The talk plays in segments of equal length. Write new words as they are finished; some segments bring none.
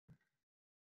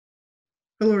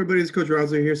Hello everybody, it's Coach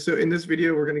Raza here. So in this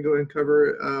video, we're going to go and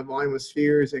cover volume of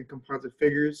spheres and composite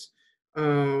figures.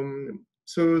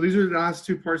 So these are the last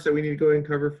two parts that we need to go ahead and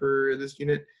cover for this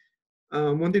unit.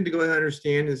 One thing to go ahead and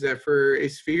understand is that for a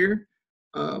sphere,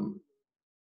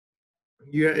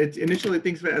 it initially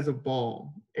thinks of it as a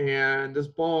ball. And this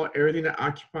ball, everything that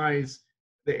occupies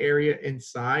the area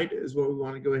inside is what we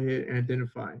want to go ahead and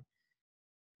identify.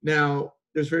 Now,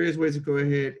 there's various ways to go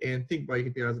ahead and think about it. You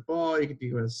can think of it as a ball, you can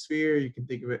think of it as a sphere, you can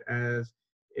think of it as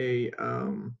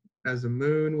a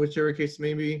moon, whichever case it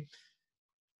may be.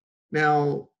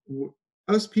 Now,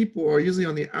 us people are usually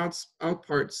on the out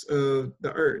parts of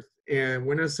the earth, and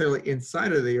we're not necessarily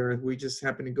inside of the earth. We just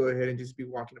happen to go ahead and just be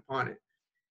walking upon it.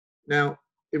 Now,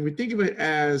 if we think of it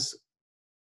as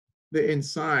the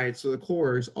inside, so the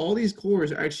cores, all these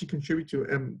cores actually contribute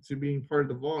to being part of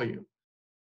the volume.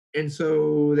 And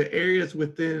so the areas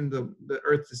within the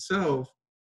earth itself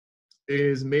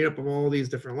is made up of all these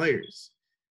different layers.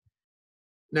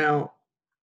 Now,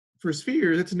 for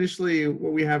spheres, that's initially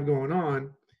what we have going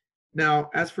on. Now,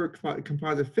 as for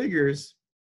composite figures,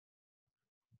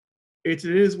 it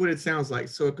is what it sounds like.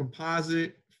 So a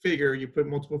composite figure, you put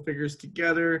multiple figures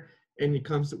together and it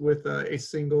comes with a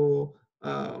single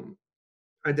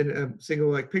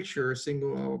picture or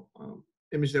single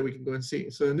image that we can go and see.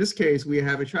 So in this case, we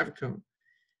have a traffic cone.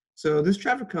 So this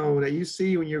traffic cone that you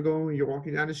see when you're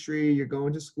walking down the street, you're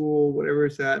going to school, whatever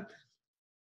it's at,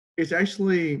 it's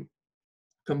actually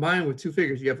combined with two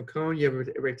figures. You have a cone, you have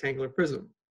a rectangular prism.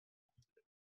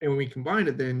 And when we combine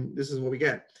it, then this is what we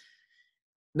get.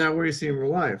 Now, what you see in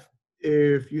real life,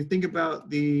 if you think about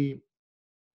the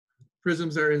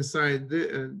prisms that are inside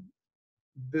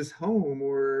this home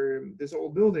or this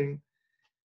old building,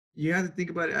 you have to think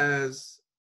about it as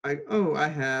like, oh, I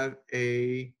have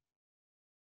a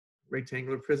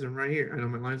rectangular prism right here. I know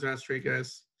my lines are not straight,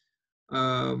 guys.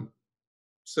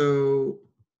 So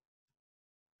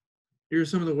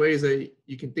here's some of the ways that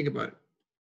you can think about it.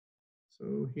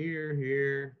 So here,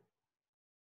 here,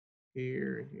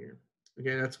 here, and here.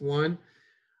 Okay, that's one.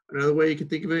 Another way you can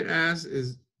think of it as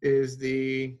is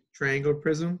the triangular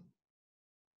prism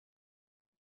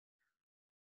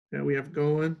that we have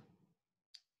going.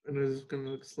 I know this is going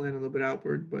to slant a little bit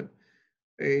outward, but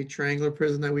a triangular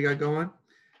prism that we got going.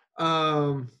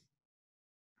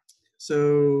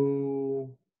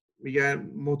 So we got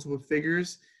multiple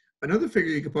figures. Another figure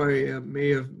you could probably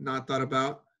may have not thought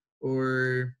about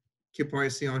or could probably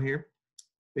see on here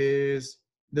is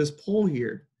this pole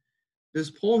here. This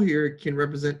pole here can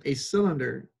represent a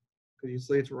cylinder because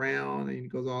usually it's round and it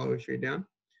goes all the way straight down.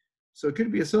 So it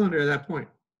could be a cylinder at that point.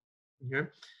 Okay.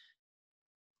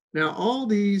 Now all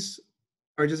these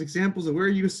are just examples of where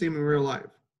you see them in real life.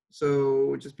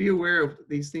 So just be aware of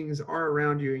these things are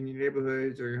around you in your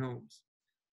neighborhoods or your homes.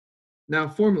 Now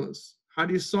formulas, how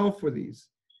do you solve for these?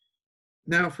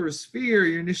 Now for a sphere,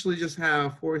 you initially just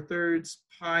have 4/3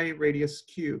 pi radius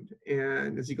cubed,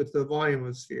 and as you go to the volume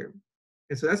of the sphere.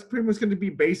 And so that's pretty much going to be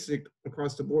basic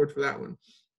across the board for that one.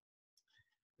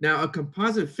 Now a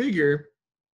composite figure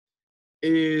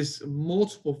is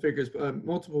multiple figures,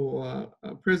 multiple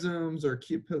prisms or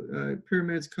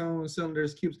pyramids, cones,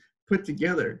 cylinders, cubes put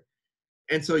together.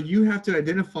 And so you have to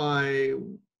identify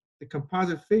the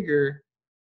composite figure.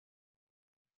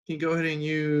 You can go ahead and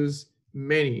use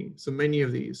many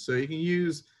of these. So you can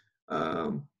use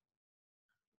the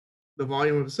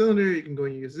volume of a cylinder, you can go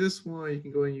and use this one, you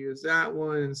can go and use that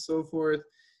one, and so forth.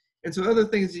 And so other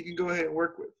things you can go ahead and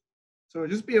work with. So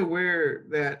just be aware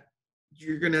that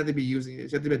you're going to have to be using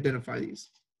these. You have to identify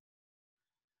these.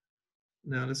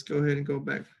 Now let's go ahead and go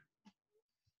back.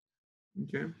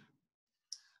 Okay.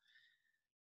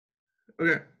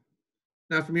 Okay.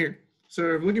 Now from here. So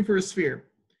we're looking for a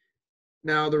sphere.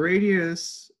 Now the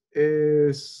radius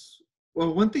is,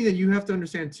 well, one thing that you have to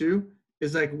understand too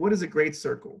is like, what is a great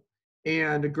circle?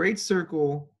 And a great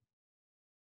circle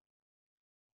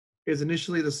is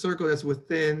initially the circle that's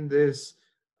within this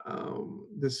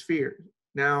sphere.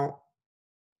 Now,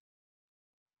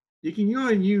 you can go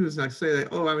and use, like say that,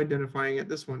 oh, I'm identifying it,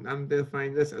 this one, I'm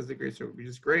identifying this as the great circle, which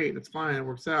is great, that's fine, it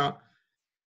works out.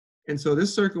 And so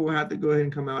this circle will have to go ahead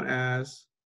and come out as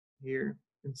here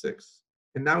in 6.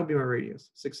 And that would be my radius,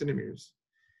 6 centimeters.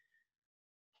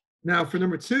 Now for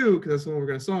number 2, because that's the one we're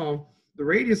going to solve, the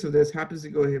radius of this happens to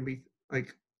go ahead and be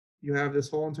like, you have this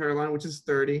whole entire line, which is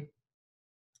 30.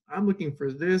 I'm looking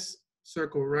for this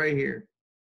circle right here.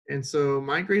 And so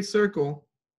my great circle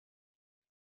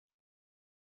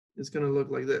is going to look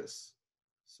like this.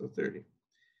 So 30.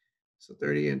 So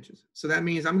 30 inches. So that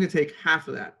means I'm going to take half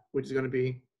of that, which is going to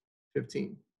be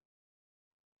 15.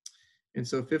 And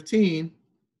so 15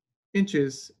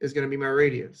 inches is going to be my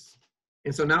radius.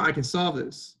 And so now I can solve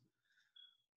this.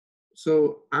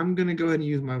 So I'm going to go ahead and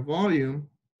use my volume,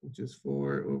 which is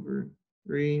 4 over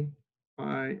 3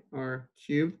 pi r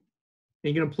cubed.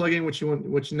 And you're going to plug in what you want,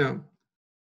 what you know.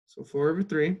 So 4 over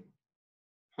 3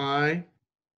 pi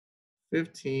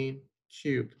 15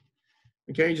 cubed.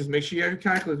 Okay, just make sure you have your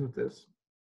calculator with this.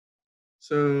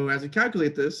 So as you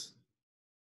calculate this,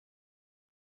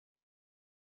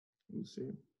 let's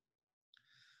see,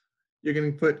 you're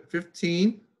going to put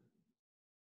 15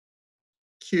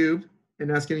 cubed, and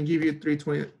that's going to give you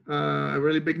 320, a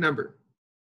really big number.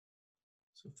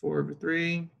 So 4 over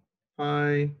 3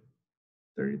 pi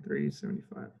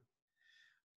 3375.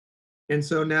 And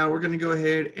so now we're going to go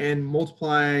ahead and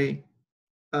multiply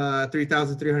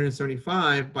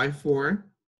 3,375 by 4.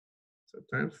 So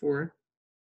times 4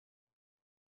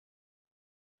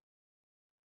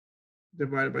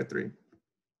 divided by 3.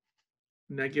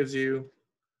 And that gives you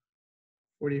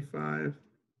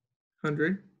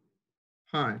 4,500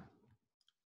 pi.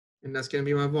 And that's going to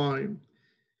be my volume.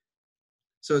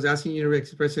 So it's asking you to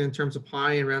express it in terms of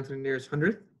pi and round to the nearest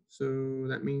hundredth. So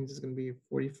that means it's going to be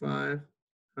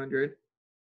 4,500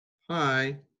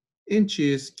 pi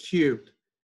inches cubed.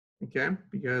 Okay,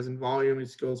 because in volume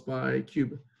it goes by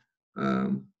cube.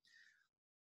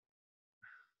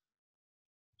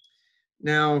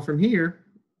 Now from here,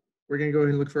 we're going to go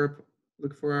ahead and look for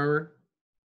our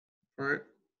part.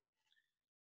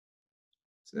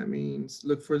 So that means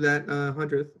look for that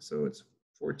hundredth. So it's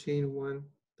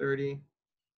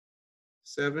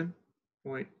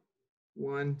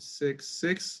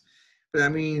 14,137.166. But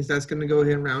that means that's going to go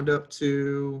ahead and round up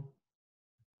to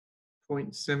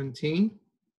 0.17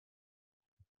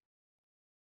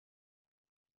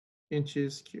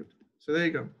 inches cubed. So there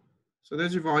you go. So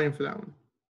there's your volume for that one.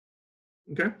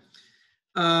 Okay.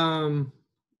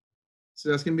 So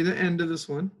that's going to be the end of this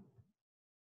one.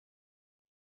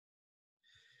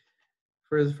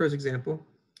 For the first example.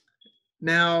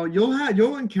 Now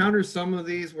you'll encounter some of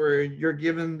these where you're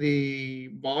given the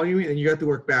volume and you have to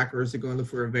work backwards to go and look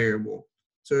for a variable.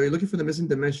 So you're looking for the missing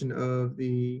dimension of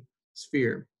the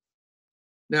sphere.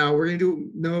 Now we're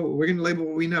gonna label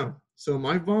what we know. So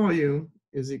my volume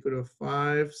is equal to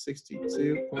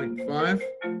 562.5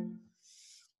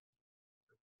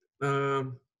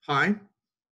 pi.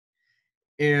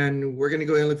 And we're gonna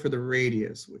go ahead and look for the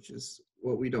radius, which is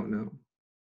what we don't know.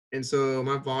 And so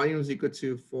my volume is equal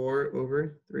to 4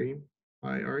 over 3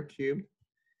 pi r cubed.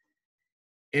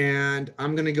 And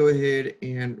I'm going to go ahead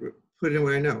and put in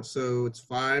what I know. So it's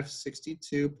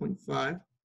 562.5,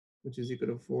 which is equal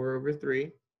to 4 over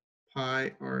 3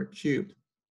 pi r cubed.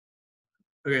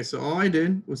 Okay, so all I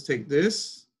did was take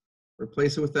this,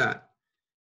 replace it with that.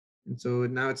 And so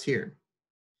now it's here.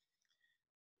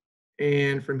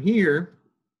 And from here,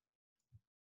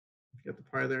 you got the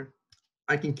pi there.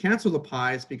 I can cancel the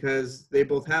pi's because they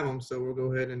both have them. So we'll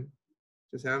go ahead and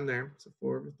just have them there. So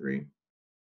 4 over 3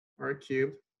 r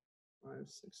cubed,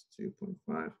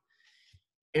 562.5.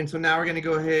 And so now we're going to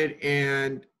go ahead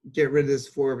and get rid of this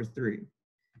 4 over 3.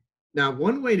 Now,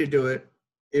 one way to do it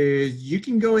is you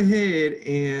can go ahead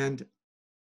and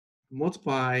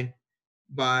multiply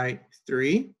by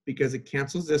 3 because it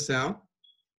cancels this out.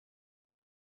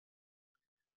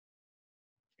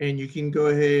 And you can go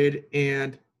ahead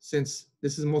and, since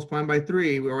this is multiplying by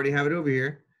 3, we already have it over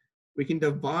here, we can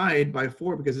divide by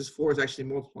 4 because this 4 is actually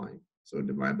multiplying. So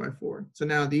divide by 4. So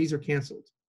now these are canceled.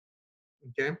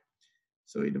 Okay?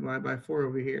 So you divide by 4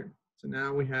 over here. So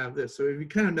now we have this. So if you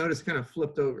kind of notice, it kind of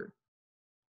flipped over.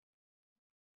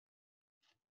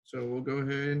 So we'll go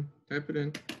ahead and type it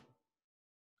in.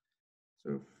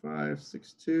 So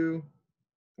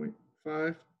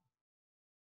 562.5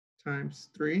 times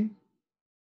 3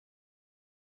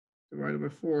 divided by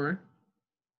 4.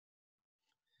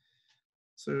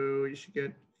 So you should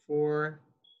get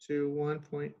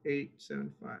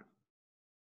 421.875.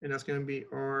 And that's going to be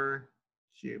r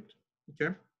cubed.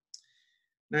 Okay.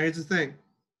 Now here's the thing.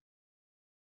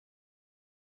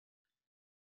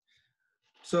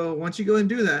 So once you go and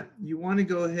do that, you want to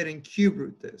go ahead and cube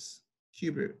root this.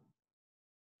 Cube root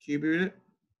it.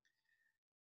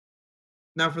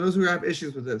 Now for those who have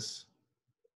issues with this,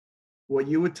 what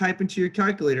you would type into your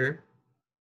calculator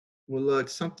will look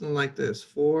something like this: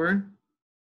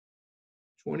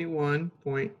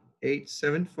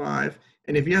 421.875.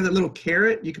 And if you have that little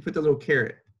caret, you can put the little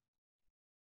caret.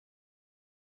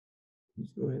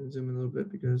 Let's go ahead and zoom in a little bit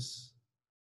because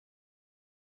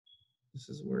this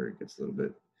is where it gets a little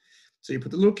bit. So you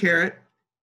put the little caret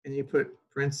and you put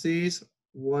parentheses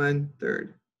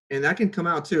 1/3. And that can come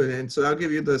out too. And so that'll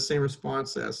give you the same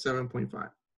response as 7.5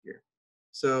 here.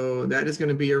 So that is going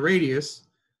to be a radius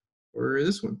for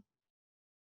this one.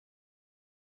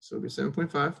 So it'll be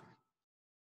 7.5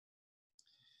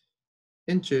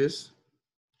 inches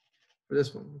for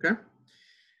this one, okay?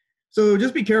 So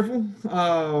just be careful,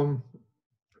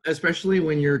 especially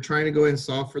when you're trying to go and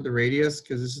solve for the radius,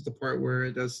 because this is the part where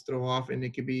it does throw off and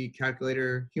it could be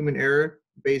calculator human error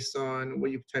based on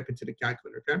what you type into the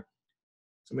calculator, okay?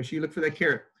 So make sure you look for that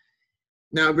caret.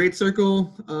 Now, great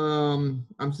circle, I'm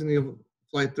just gonna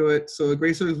fly through it. So a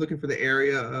great circle is looking for the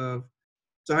area of,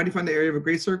 so how do you find the area of a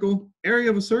great circle? Area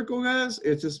of a circle, guys,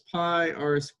 it's just pi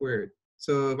r squared.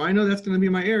 So if I know that's gonna be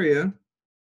my area,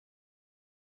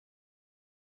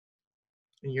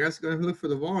 and you're also gonna look for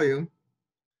the volume,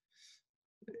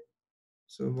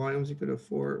 so volume is equal to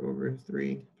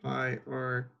 4/3 pi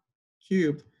r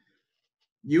cubed,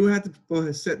 you have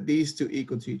to set these two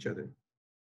equal to each other.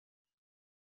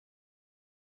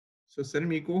 So set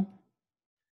them equal,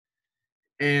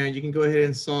 and you can go ahead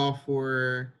and solve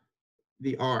for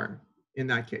the r in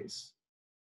that case,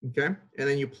 okay? And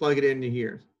then you plug it into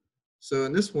here. So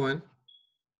in this one,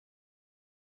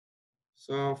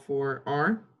 solve for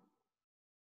r,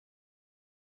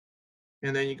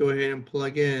 and then you go ahead and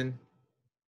plug into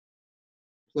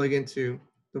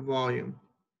the volume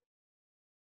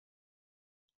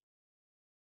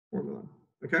formula,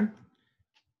 okay?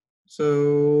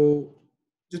 So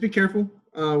just be careful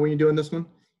when you're doing this one.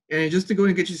 And just to go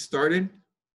and get you started,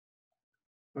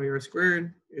 pi r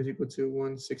squared is equal to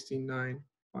 169.5.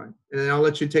 And then I'll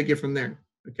let you take it from there,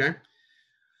 okay?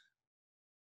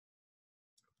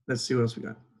 Let's see what else we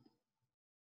got.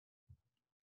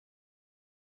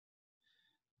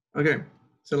 Okay,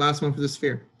 so last one for the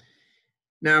sphere.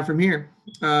 Now from here,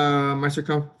 my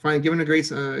circumference, given a great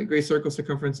circle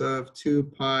circumference of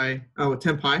 10 pi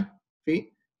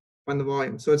feet, find the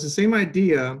volume. So it's the same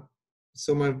idea.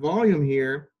 So my volume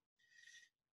here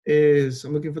is,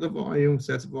 I'm looking for the volume,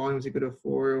 so that's volume is equal to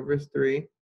 4/3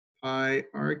 pi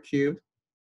r cubed.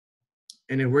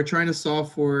 And if we're trying to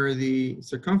solve for the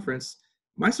circumference,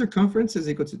 my circumference is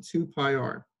equal to 2 pi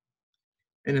r.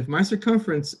 And if my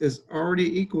circumference is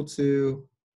already equal to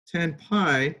 10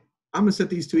 pi, I'm gonna set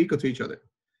these two equal to each other.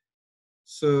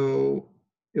 So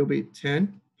it'll be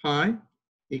 10 pi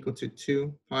equal to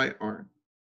 2 pi r.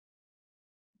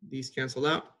 These cancel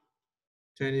out.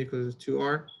 10 equals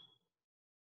 2r.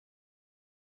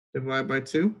 Divide by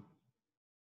 2.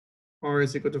 R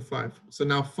is equal to 5. So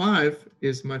now 5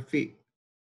 is my feet.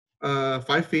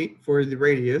 5 feet for the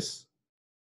radius,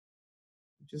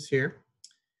 which is here.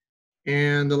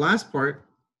 And the last part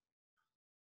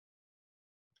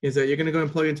is that you're going to go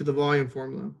and plug into the volume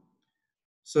formula.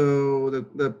 So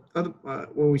the other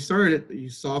when we started it, you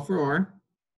solve for r.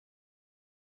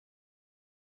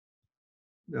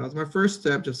 That was my first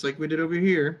step, just like we did over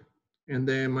here. And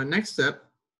then my next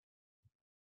step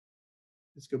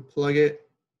is to plug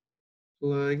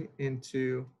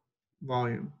into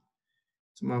volume.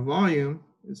 So my volume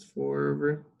is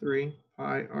 4/3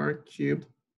 pi r cubed.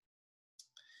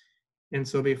 And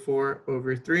so it'll be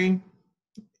 4/3,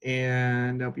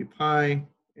 and that'll be pi,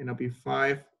 and that'll be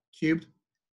 5 cubed.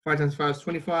 5 times 5 is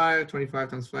 25. 25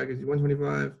 times 5 gives you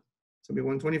 125. So it'll be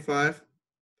 125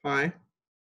 pi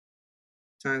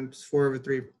times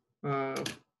 4/3.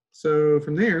 So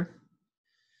from there,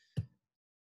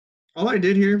 all I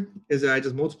did here is that I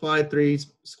just multiplied 3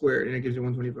 squared, and it gives you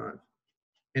 125.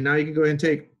 And now you can go ahead and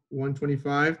take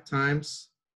 125 times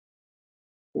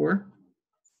 4,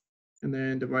 and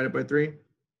then divide it by 3.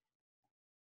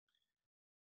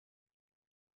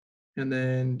 And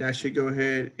then that should go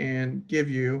ahead and give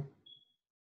you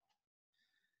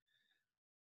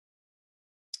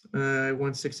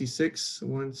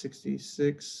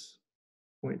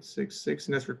 166.66,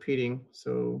 and that's repeating,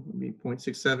 so it'll be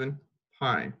 0.67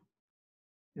 pi,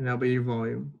 and that'll be your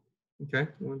volume. Okay,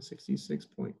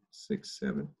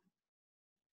 166.67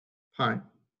 pi.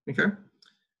 Okay.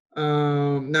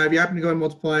 Now, if you happen to go and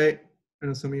multiply it, I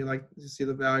know some of you like to see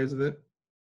the values of it.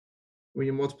 When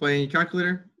you multiply in your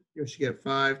calculator, you should get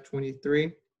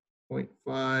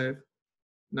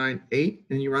 523.598,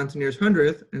 and you round to nearest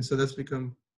hundredth, and so that's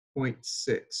become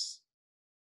 0.6.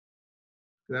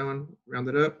 That one, round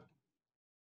it up.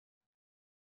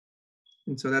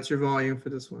 And so that's your volume for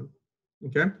this one.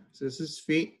 Okay, so this is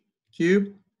feet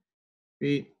cubed,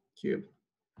 feet cubed.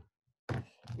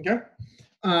 Okay,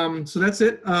 so that's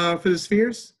it for the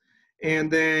spheres.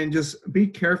 And then just be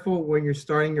careful when you're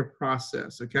starting your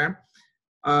process, okay?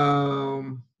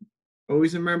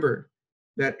 Always remember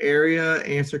that area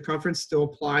and circumference still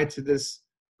apply to this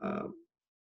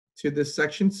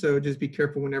section, so just be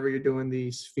careful whenever you're doing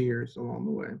these spheres along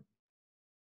the way.